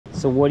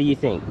So what do you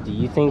think? Do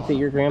you think that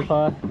your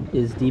grandpa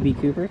is D.B.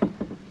 Cooper?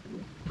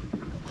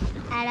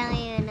 I don't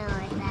even know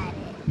what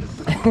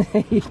that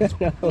is. You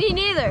don't know. Me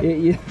neither.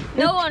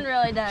 No one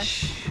really does.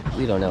 Shh,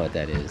 we don't know what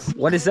that is.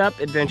 What is up,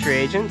 Adventure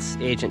Agents?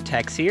 Agent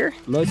Tex here.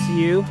 Most of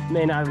you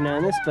may not have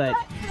known this, but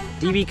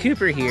D.B.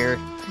 Cooper here,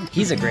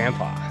 he's a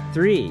grandpa.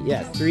 Three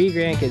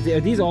grandkids. Are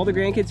these all the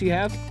grandkids you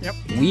have? Yep.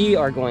 We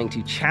are going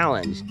to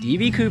challenge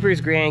D.B. Cooper's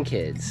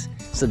grandkids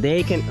so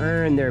they can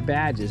earn their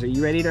badges. Are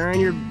you ready to earn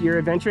your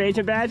Adventure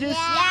Agent badges?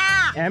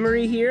 Yeah.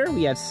 Emery here,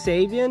 we have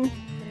Sabian,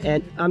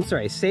 and I'm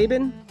sorry,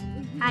 Sabin?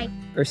 Hi.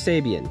 Or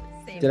Sabian?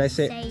 Did I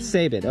say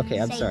Sabin? Okay,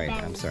 I'm sorry.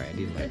 Sabin. I'm sorry. I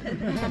need to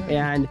learn.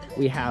 And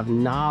we have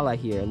Nala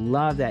here.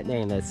 Love that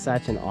name. That's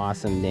such an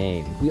awesome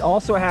name. We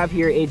also have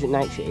here Agent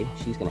Nightshade.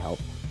 She's gonna help.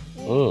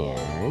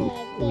 And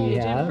we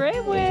have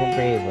Agent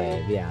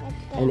Bravewave. Yeah.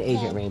 And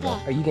Agent Rainbow.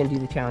 Are you gonna do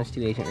the challenge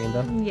too, Agent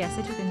Rainbow? Yes,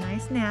 I took a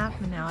nice nap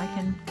and now I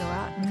can go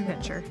out and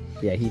adventure.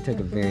 Yeah, he took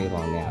a very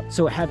long nap.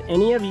 So have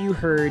any of you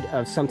heard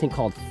of something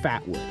called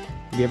fatwood?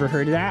 Have you ever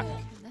heard of that?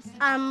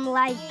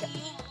 Like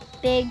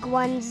big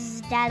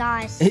ones that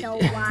are so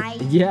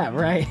wide. Yeah,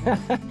 right.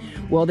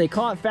 Well, they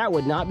call it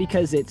fatwood not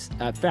because it's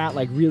fat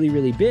like really,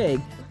 really big,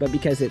 but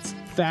because it's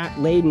fat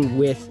laden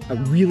with a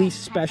really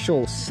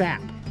special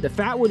sap. The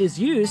fatwood is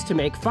used to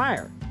make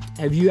fire.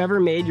 Have you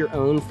ever made your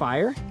own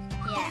fire?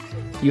 Yeah.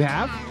 You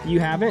have? You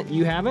haven't?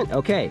 You haven't?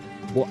 Okay.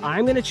 Well,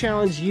 I'm gonna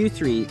challenge you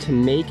three to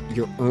make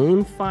your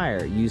own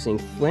fire using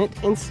flint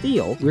and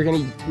steel. We're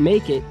gonna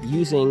make it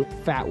using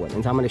fatwood.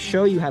 And I'm gonna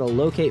show you how to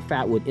locate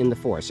fatwood in the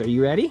forest. Are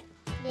you ready?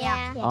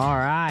 Yeah. All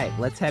right,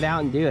 let's head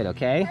out and do it,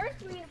 okay?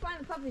 First, we need to find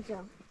the puppies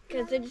though,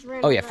 because they just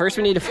ran. Oh yeah, first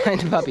we need to find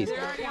the puppies.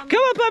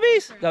 Come on,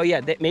 puppies! Oh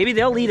yeah, maybe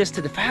they'll lead us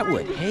to the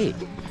fatwood. Hey.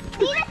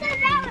 Come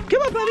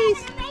on,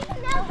 puppies!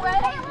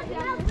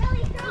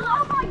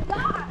 Oh my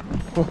God.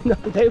 Oh no,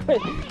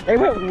 they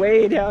went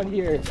way down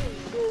here.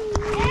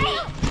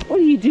 What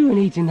are you doing,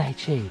 Agent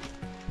Nightshade?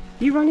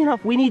 You running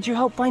off? We need your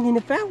help finding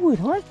the fatwood,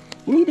 huh?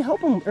 You need to help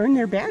them earn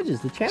their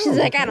badges, the challenge. She's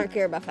like, I don't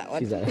care about fatwood.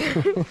 She's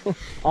like,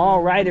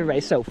 all right, everybody.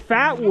 So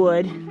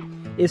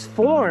fatwood is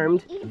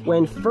formed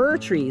when fir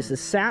trees, the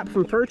sap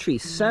from fir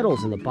trees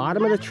settles in the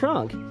bottom of the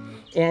trunk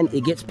and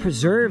it gets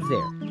preserved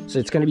there. So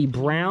it's going to be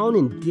brown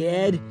and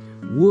dead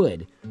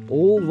wood,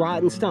 old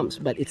rotten stumps,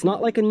 but it's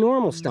not like a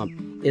normal stump.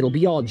 It'll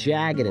be all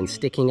jagged and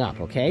sticking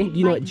up, okay? Do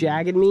you know what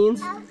jagged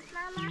means?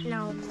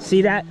 No.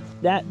 See that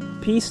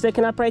piece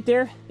sticking up right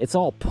there? It's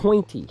all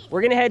pointy.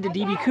 We're gonna head to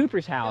D.B.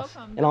 Cooper's house,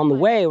 and on the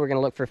way, we're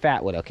gonna look for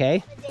fatwood,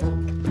 okay?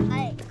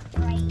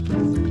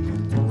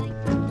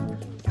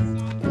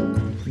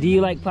 Do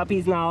you like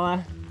puppies,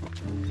 Nala?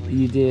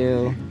 You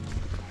do.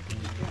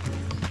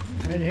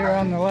 Right here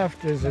on the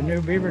left is a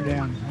new beaver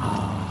dam.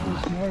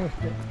 Just noticed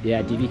it.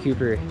 Yeah, D.B.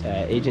 Cooper,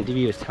 Agent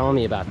D.B. was telling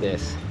me about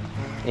this.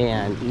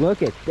 And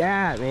look at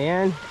that,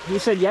 man. He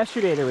said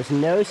yesterday there was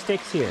no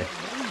sticks here.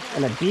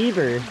 And a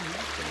beaver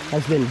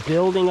has been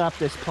building up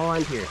this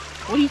pond here.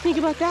 What do you think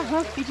about that,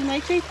 huh, Agent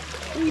Nightshade?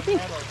 What do you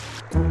think?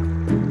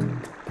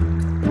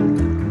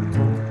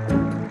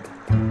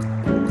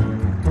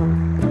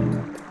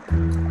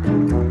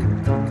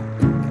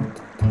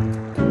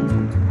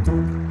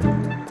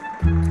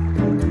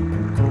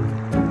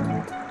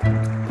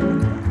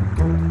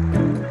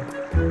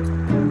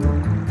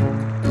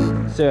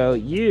 So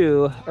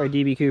you are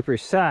D.B.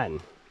 Cooper's son.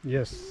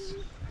 Yes.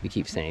 We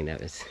keep saying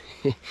that.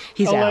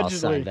 He's Al's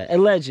son, but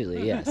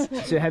allegedly, yes.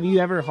 So have you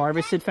ever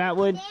harvested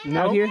fatwood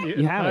out here?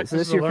 You haven't, so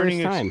this is your first time. This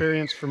is a learning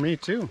experience for me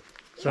too.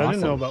 So awesome. I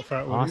didn't know about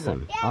fatwood.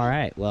 Awesome. All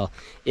right. Well,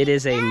 it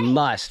is a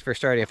must for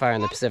starting a fire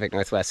in the Pacific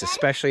Northwest,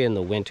 especially in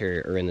the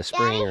winter or in the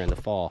spring or in the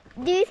fall.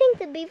 Do you think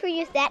the beaver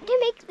used that to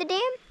make the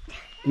dam?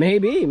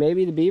 Maybe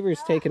the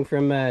beaver's taken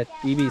from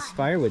D.B.'s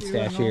firewood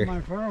stash here.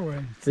 My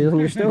firewood. Stealing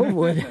your stove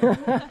wood.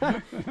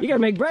 You gotta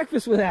make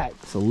breakfast with that.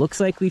 So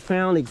looks like we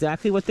found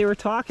exactly what they were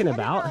talking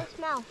about.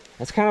 Smell.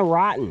 That's kind of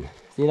rotten.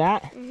 See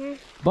that? Mm-hmm.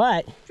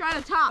 But Try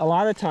the top. a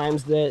lot of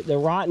times the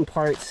rotten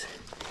parts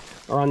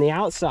are on the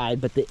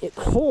outside, but the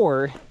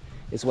core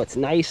is what's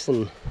nice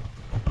and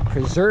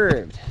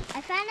preserved.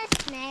 I found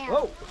a snail.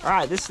 Whoa! All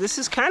right, this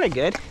is kind of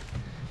good.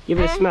 Give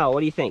it a smell. What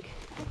do you think?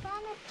 I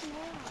found a snail.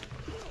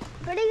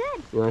 Pretty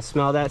good. You want to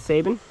smell that,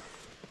 Sabin?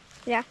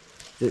 Yeah.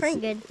 Pretty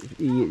good.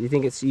 You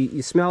think it's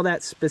you smell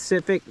that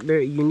specific,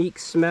 very unique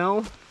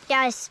smell?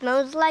 Yeah, it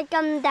smells like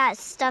that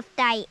stuff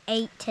that I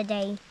ate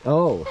today.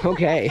 Oh,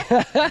 okay.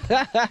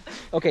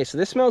 Okay, so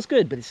this smells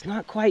good, but it's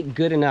not quite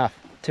good enough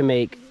to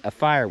make a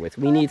fire with.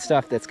 We need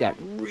stuff that's got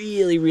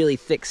really, really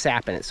thick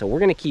sap in it, so we're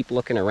gonna keep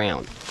looking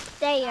around.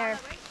 There.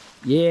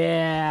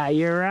 Yeah,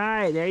 you're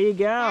right. There you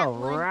go.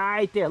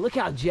 Right there. Look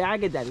how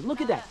jagged that is. Look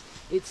at that.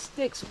 It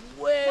sticks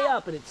way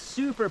up and it's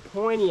super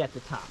pointy at the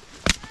top.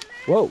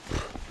 Whoa.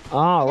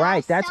 All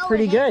right, that's so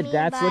pretty good. heavy,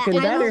 That's but looking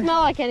It doesn't better.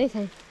 smell like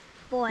anything.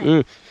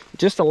 Boy.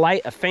 Just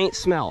a faint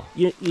smell.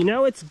 You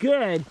know it's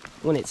good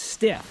when it's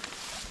stiff.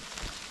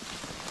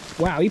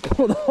 Wow, he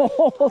pulled the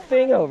whole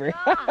thing over.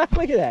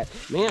 Look at that.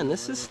 Man,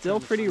 this is still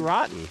pretty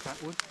rotten.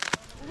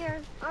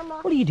 Here,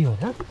 What are you doing,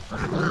 huh?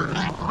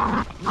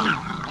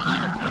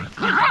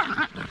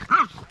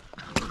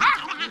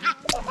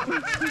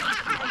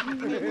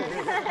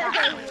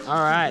 All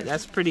right,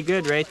 that's pretty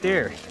good right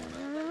there.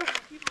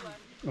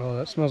 Oh,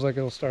 that smells like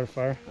it'll start a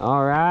fire.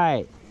 All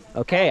right.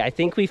 Okay, I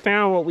think we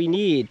found what we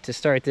need to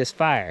start this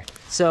fire.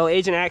 So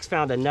Agent Axe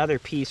found another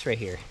piece right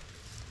here.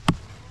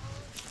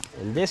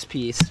 And this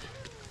piece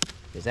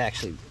is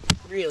actually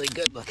really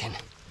good looking.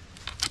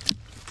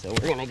 So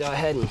we're gonna go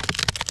ahead and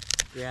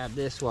grab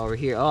this while we're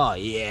here. Oh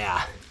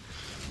yeah,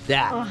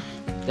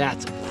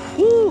 that's,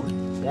 whew,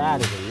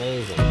 that is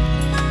amazing.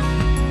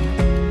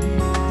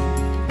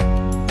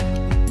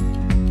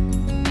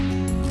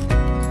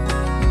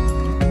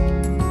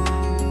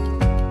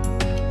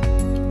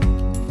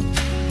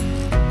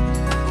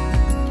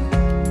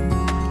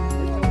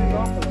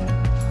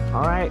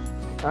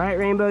 All right,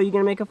 Rainbow, you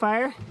gonna make a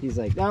fire? He's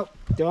like, nope,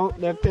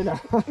 don't lift it up.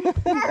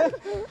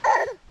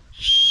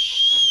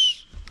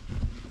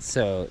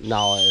 So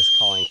Nala is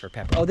calling for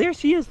Pepper. Oh, there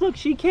she is. Look,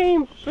 she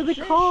came for the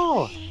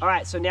call. All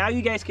right, so now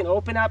you guys can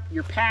open up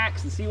your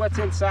packs and see what's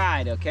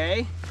inside,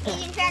 okay?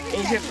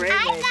 Agent Brayway.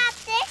 I got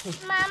this,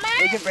 Mama.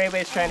 Agent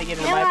Brayway is trying to get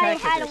into my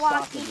pack. I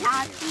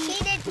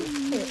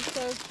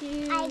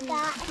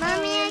got,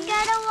 Mommy, I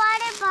got a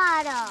water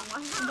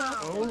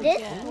bottle.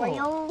 This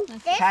real.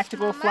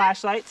 Tactical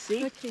flashlight,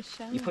 see?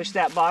 You push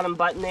that bottom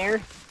button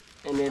there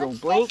and it'll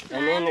blink,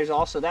 and then there's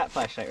also that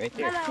flashlight right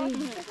there.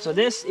 So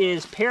this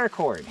is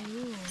paracord.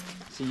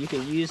 So you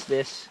can use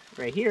this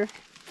right here.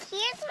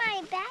 Here's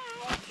my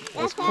bag.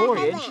 As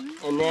cordage,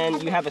 and then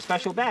you have a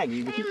special bag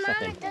you can keep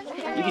stuff in.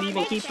 You can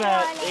even keep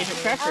Agent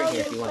Tractor in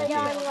here if you want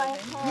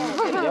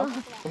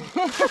to.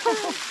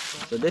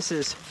 So this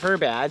is her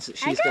badge that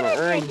she's going to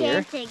earn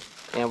here,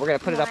 and we're going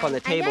to put it up on the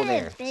table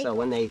there. So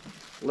when they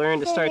learn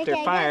to start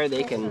their fire,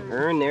 they can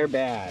earn their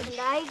badge.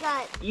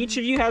 Each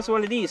of you has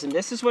one of these, and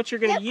this is what you're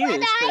going to use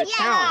for the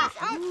challenge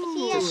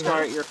to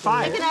start your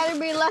fire. It can either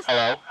be less.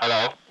 Hello,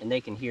 hello, and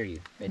they can hear you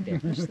right there.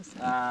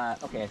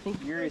 Okay, I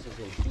think yours is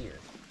in here.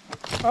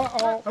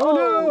 Uh-oh.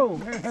 Oh,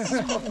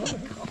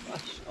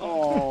 no.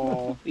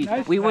 Oh,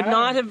 we would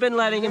not have been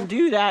letting him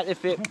do that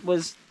if it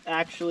was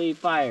actually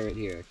fire in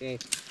here, okay?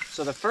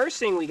 So the first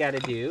thing we got to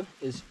do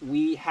is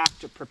we have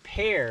to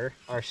prepare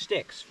our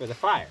sticks for the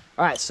fire.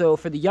 All right, so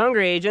for the younger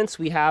agents,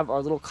 we have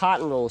our little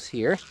cotton rolls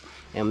here,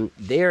 and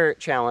their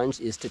challenge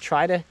is to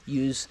try to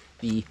use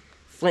the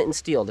flint and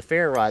steel, the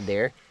ferro rod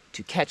there,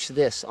 to catch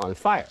this on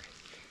fire.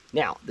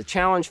 Now, the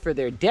challenge for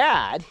their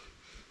dad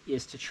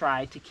is to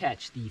try to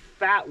catch the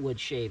fat wood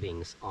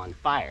shavings on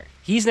fire.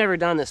 He's never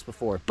done this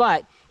before,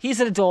 but he's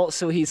an adult,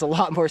 so he's a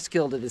lot more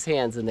skilled with his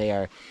hands than they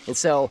are. And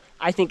so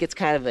I think it's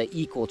kind of an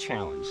equal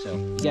challenge. So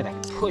you gotta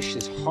push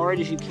as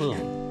hard as you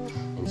can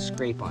and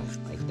scrape on it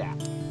like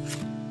that.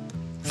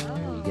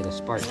 And you get a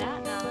spark.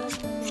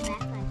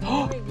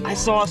 Oh, I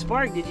saw a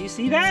spark. Did you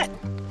see that?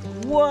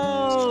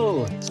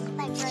 Whoa!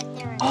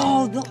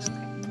 Oh,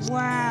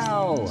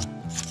 wow!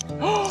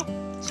 Oh,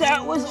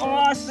 that was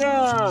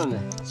awesome!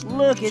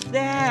 Look at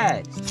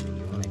that!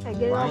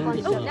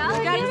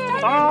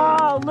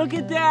 Oh, look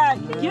at that!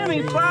 Give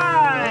me 5!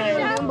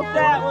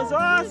 That was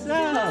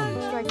awesome!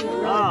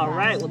 All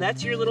right, well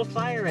that's your little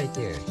fire right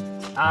there.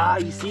 Ah,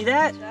 you see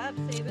that?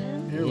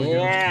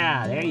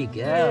 Yeah, there you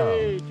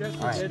go.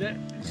 All right.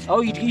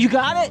 Oh, you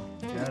got it?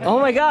 Oh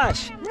my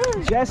gosh,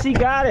 Jesse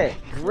got it.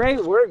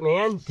 Great work,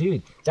 man.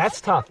 Dude,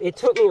 that's tough. It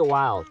took me a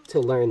while to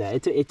learn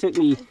that. It took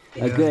me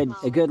a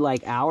good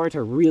like hour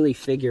to really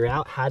figure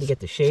out how to get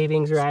the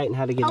shavings right and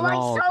how to get it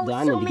all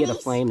done and to get a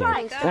flame there.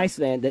 Nice,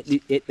 man. That's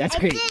great.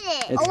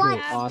 That's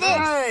great.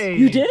 Awesome.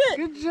 You did it?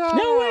 Good job.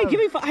 No way. Give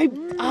me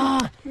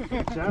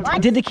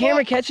 5. Did the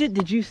camera catch it?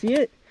 Did you see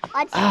it?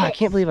 I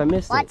can't believe I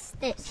missed it. What's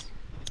this?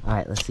 All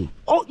right, let's see.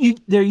 Oh,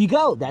 there you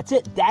go. That's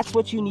it. That's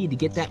what you need to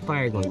get that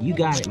fire going. You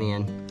got it,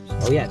 man.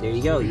 Oh yeah, there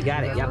you go. You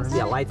got it. Yep.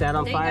 Yeah, light that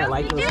on fire.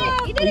 Light those.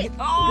 You did it.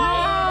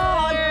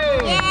 Oh!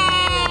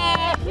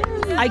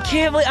 I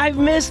can't believe I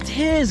missed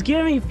his.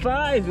 Give me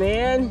 5,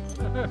 man.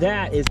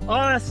 That is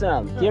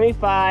awesome. Give me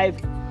 5.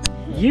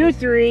 You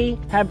 3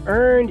 have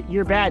earned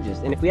your badges,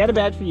 and if we had a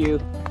badge for you,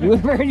 you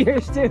would have earned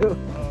yours too.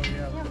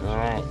 All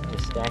right,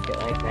 just stack it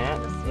like that.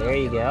 There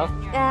you go.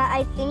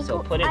 I think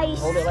So hold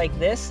it like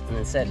this, and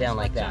then set it down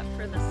like that.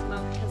 For the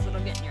smoke, because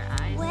it'll get in your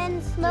eyes.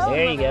 when smoke.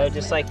 There you go,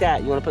 just like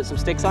that. You want to put some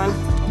sticks on?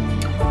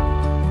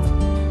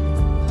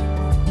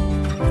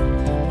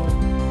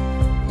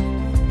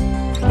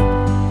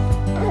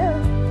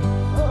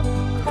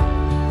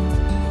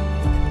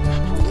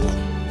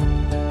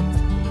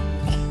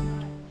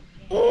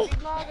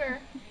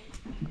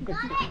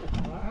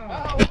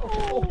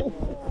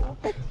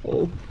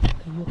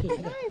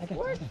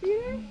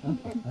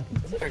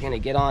 We're gonna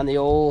get on the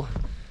old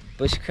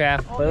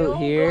bushcraft boat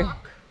here.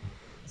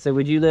 So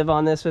would you live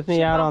on this with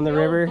me out on the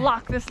river?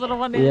 Lock this little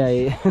one in.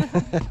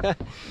 Yeah.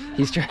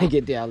 He's trying to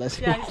get down. Let's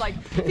Yeah, he's like,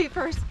 feet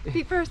first,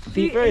 feet first.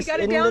 Feet first, He got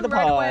it into down the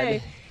right pod.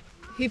 away.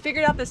 He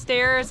figured out the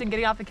stairs and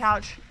getting off the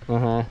couch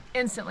Uh-huh.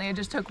 instantly. It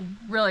just took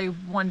really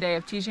one day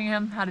of teaching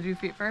him how to do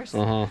feet first.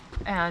 Uh-huh.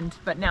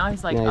 But now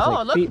he's like, Now he's oh,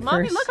 like, look, feet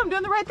mommy, first, look, I'm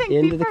doing the right thing.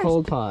 Into feet the first.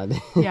 cold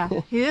pond. Yeah,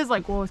 he is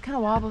like, well, it's kind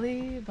of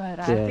wobbly, but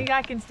I Yeah. think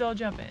I can still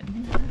jump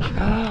in.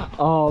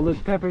 Oh,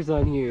 look, Pepper's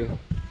on here.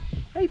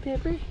 Hey,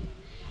 Pepper.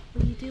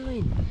 What are you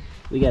doing?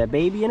 We got a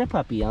baby and a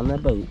puppy on the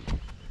boat.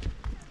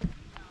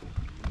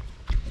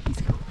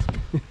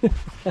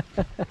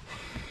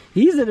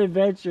 He's an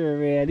adventurer,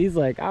 man. He's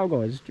like, I'm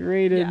going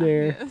straight in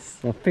there. Yes.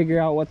 I'll figure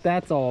out what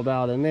that's all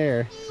about in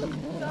there.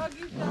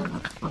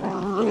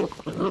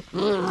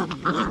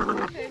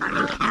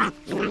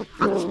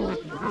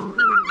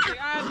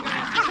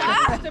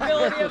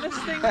 Stability of this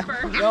thing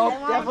first. Nope,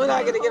 definitely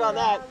not gonna get on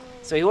that.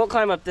 So he won't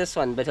climb up this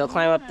one, but he'll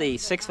climb up the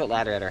 6-foot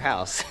ladder at our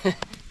house.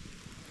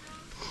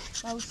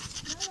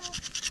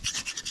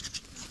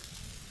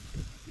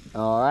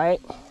 All right,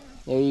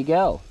 there you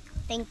go.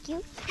 Thank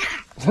you.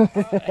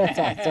 It's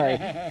hot, sorry.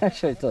 I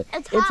should have told you.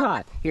 It's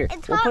hot. Here,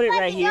 we'll put it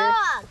right here.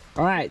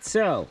 All right,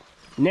 so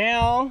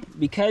now,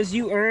 because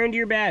you earned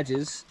your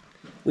badges,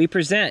 we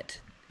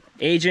present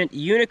Agent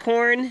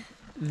Unicorn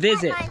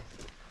Visit.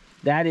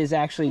 That is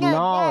actually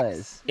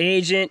Nala's.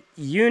 Agent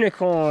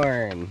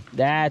Unicorn.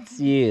 That's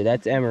you.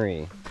 That's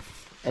Emery.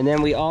 And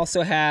then we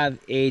also have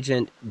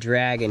Agent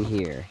Dragon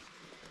here.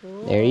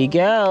 There you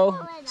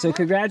go. So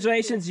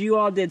congratulations. You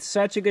all did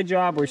such a good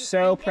job. We're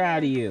so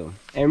proud of you.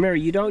 And remember,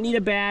 you don't need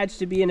a badge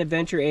to be an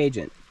adventure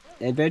agent.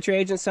 An adventure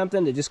agent is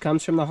something that just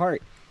comes from the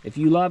heart. If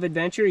you love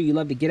adventure, you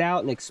love to get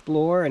out and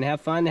explore and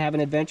have fun and have an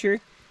adventure,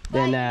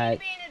 then... Why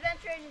do you need to be an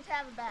adventure agent to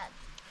have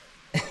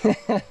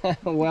a badge?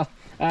 Well,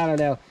 I don't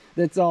know.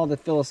 That's all the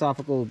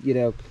philosophical, you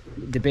know,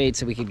 debates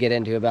that we could get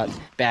into about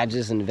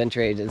badges and adventure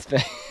agents.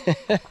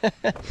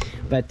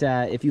 But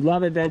if you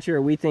love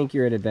adventure, we think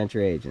you're an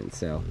adventure agent.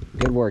 So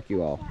good work,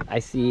 you all. I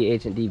see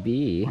Agent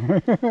DB.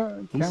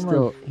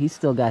 He's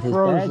still got his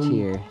badge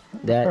here.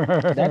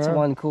 That's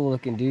one cool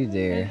looking dude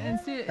there. And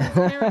see,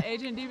 remember,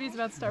 Agent DB's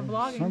about to start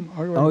vlogging.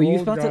 Oh, are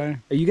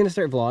you gonna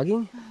start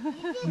vlogging?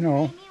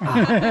 No.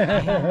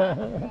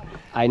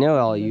 I know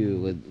all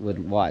you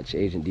would watch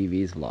Agent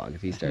DB's vlog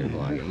if he started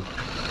vlogging.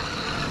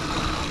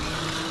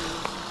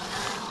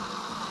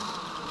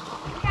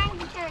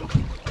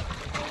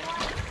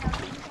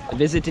 A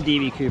visit to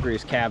DB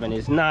Cooper's cabin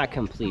is not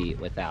complete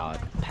without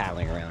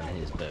paddling around in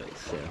his boat,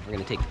 so we're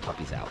gonna take the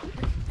puppies out.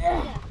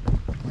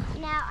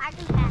 Now I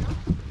can paddle.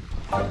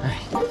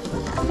 Alright.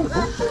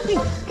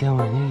 Come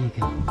on, there you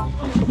go.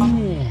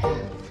 Yeah.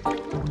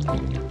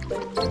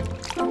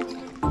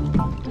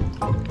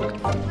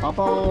 Hop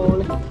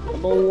on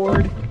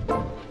aboard.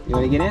 You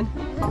wanna get in?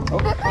 Oh,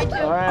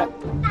 alright.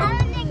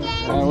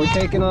 We're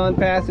taking on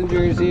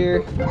passengers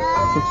here.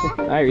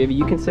 Alright, Ruby,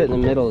 you can sit in the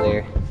middle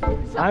there.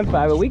 I'm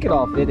fine, but we could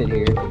all fit in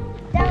here. She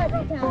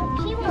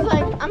was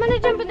like, I'm gonna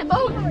jump in the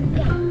boat.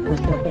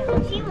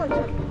 She won't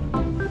jump.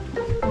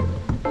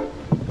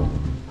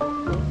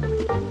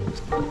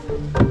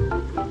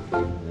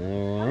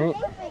 Alright.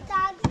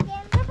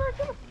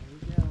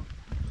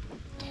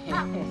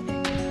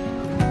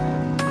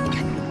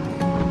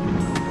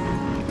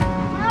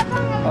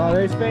 Oh,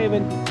 there's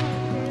Fabian.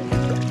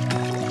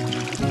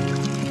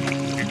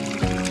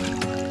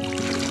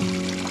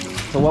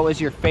 So what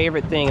was your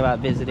favorite thing about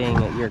visiting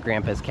your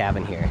grandpa's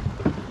cabin here?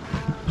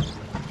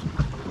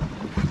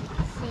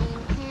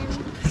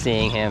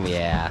 Seeing him,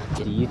 yeah.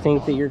 Do you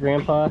think that your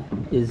grandpa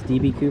is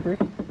DB Cooper?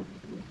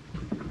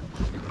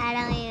 I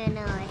don't even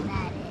know what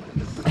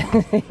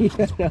that is. You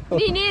don't know.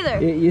 Me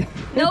neither.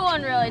 No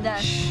one really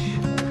does.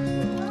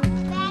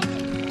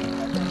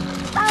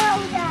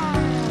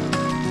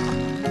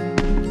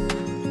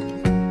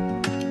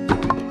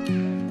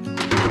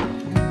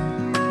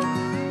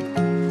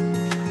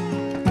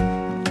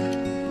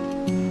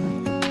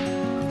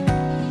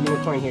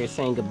 Unicorn here is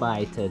saying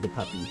goodbye to the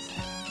puppies.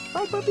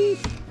 Bye, puppies!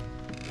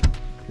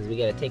 Because we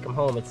gotta take them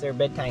home. It's their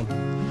bedtime.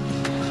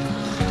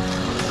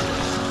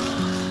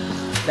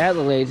 That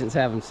little agent's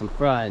having some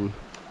fun.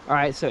 All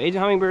right, so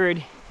Agent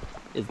Hummingbird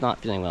is not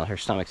feeling well. Her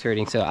stomach's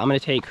hurting, so I'm gonna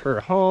take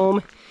her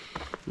home,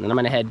 and then I'm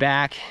gonna head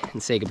back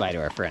and say goodbye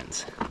to our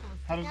friends.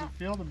 How does it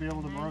feel to be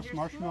able to roast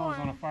marshmallows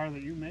on a fire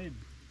that you made?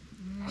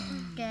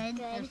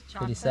 Good.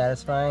 Pretty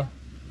satisfying.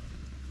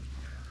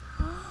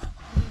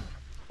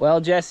 Well,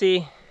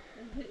 Jesse,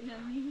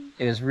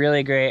 it was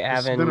really great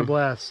It's been a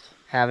blast.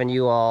 having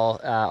you all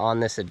on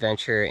this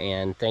adventure,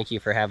 and thank you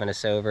for having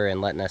us over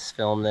and letting us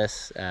film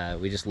this.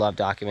 We just love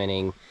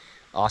documenting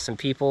awesome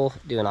people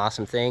doing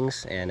awesome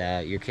things,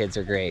 and your kids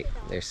are great.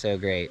 They're so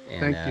great.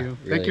 And, Thank you.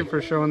 really, Thank you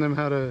for showing them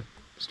how to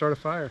start a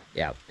fire.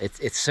 Yeah,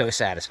 it's so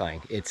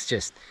satisfying. It's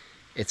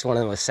one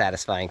of the most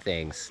satisfying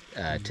things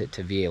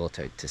to be able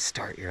to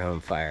start your own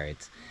fire.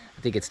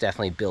 I think it's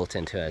definitely built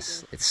into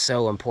us. It's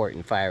so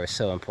important. Fire is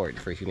so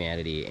important for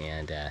humanity,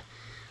 and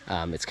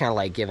it's kind of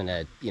like giving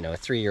a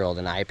 3-year-old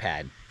an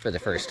iPad for the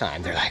first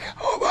time. They're like,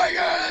 oh my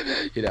god,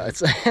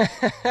 it's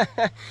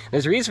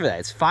there's a reason for that.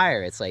 It's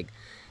fire. It's like,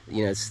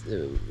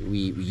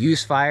 we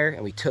use fire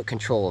and we took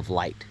control of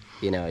light,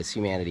 as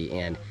humanity,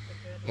 and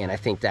I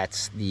think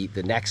that's the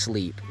next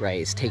leap,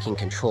 right? Is taking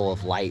control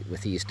of light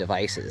with these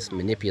devices,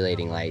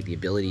 manipulating light, the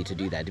ability to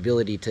do that, the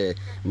ability to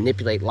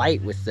manipulate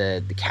light with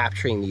the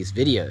capturing these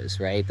videos,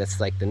 right? That's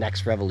like the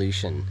next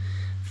revolution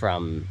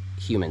from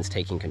humans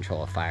taking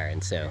control of fire.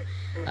 And so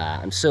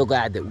I'm so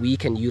glad that we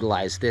can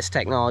utilize this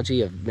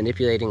technology of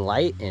manipulating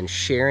light and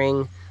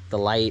sharing the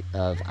light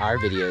of our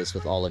videos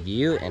with all of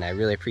you. And I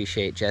really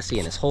appreciate Jesse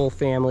and his whole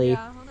family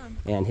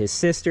and his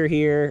sister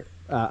here.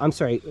 I'm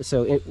sorry,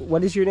 so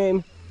what is your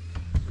name?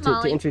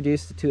 To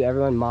introduce to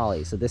everyone,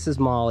 Molly. So this is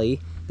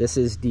Molly. This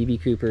is D.B.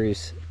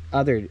 Cooper's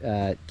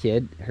other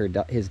kid,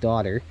 his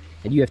daughter.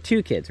 And you have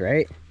 2 kids,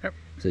 right? Yep.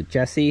 So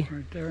Jesse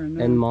Right there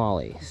and and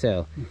Molly.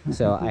 So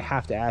I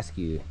have to ask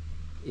you,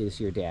 is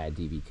your dad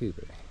D.B.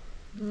 Cooper?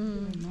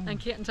 I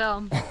can't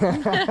tell.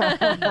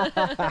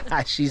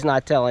 She's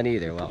not telling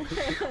either. Well,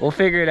 we'll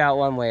figure it out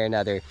one way or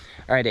another.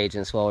 All right,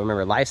 agents. Well,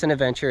 remember, life's an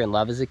adventure, and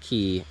love is a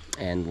key,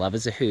 and love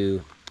is a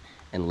who,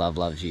 and love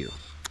loves you.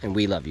 And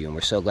we love you, and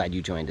we're so glad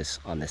you joined us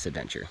on this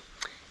adventure.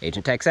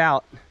 Agent Tech's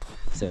out.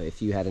 So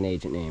if you had an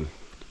agent name,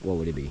 what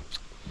would it be?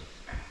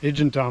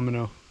 Agent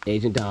Domino.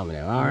 Agent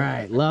Domino. All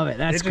right, love it.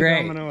 That's Agent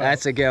great. Domino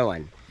That's a good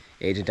one.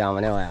 Agent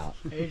Domino out.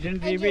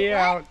 Agent DB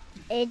out.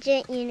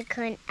 Agent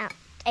Unicorn out.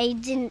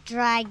 Agent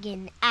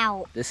Dragon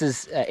out. This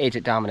is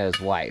Agent Domino's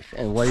wife.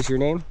 And what is your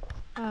name?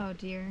 Oh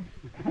dear.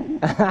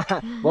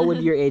 What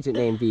would your agent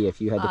name be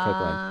if you had to pick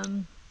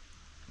one?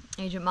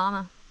 Agent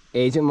Mama.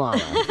 Agent Mama.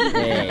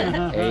 Hey,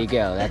 there you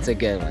go. That's a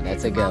good one.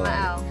 That's a good Mama one.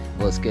 out.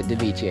 Well, it's good to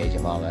meet you,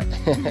 Agent Mama.